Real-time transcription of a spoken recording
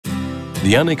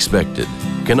The unexpected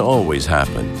can always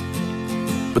happen,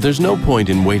 but there's no point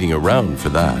in waiting around for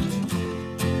that.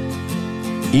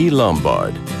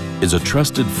 eLombard is a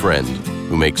trusted friend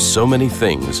who makes so many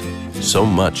things so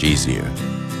much easier.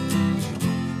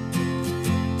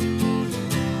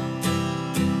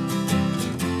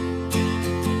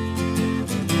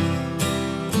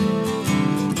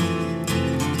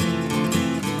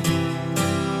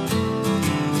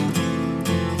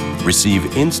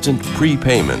 Receive instant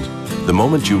prepayment the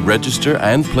moment you register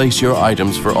and place your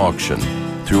items for auction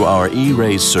through our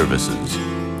e-raise services.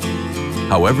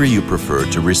 However you prefer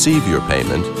to receive your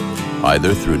payment,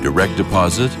 either through direct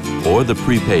deposit or the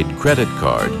prepaid credit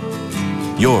card,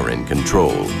 you're in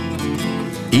control.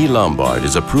 eLombard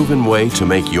is a proven way to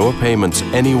make your payments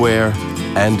anywhere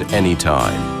and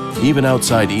anytime, even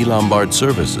outside eLombard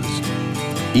services.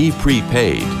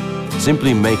 ePrepaid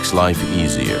simply makes life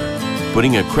easier,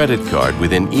 putting a credit card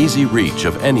within easy reach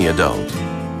of any adult.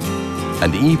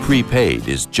 And ePrepaid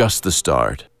is just the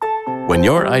start. When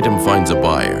your item finds a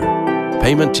buyer,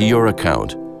 payment to your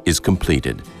account is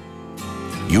completed.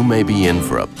 You may be in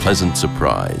for a pleasant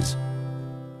surprise.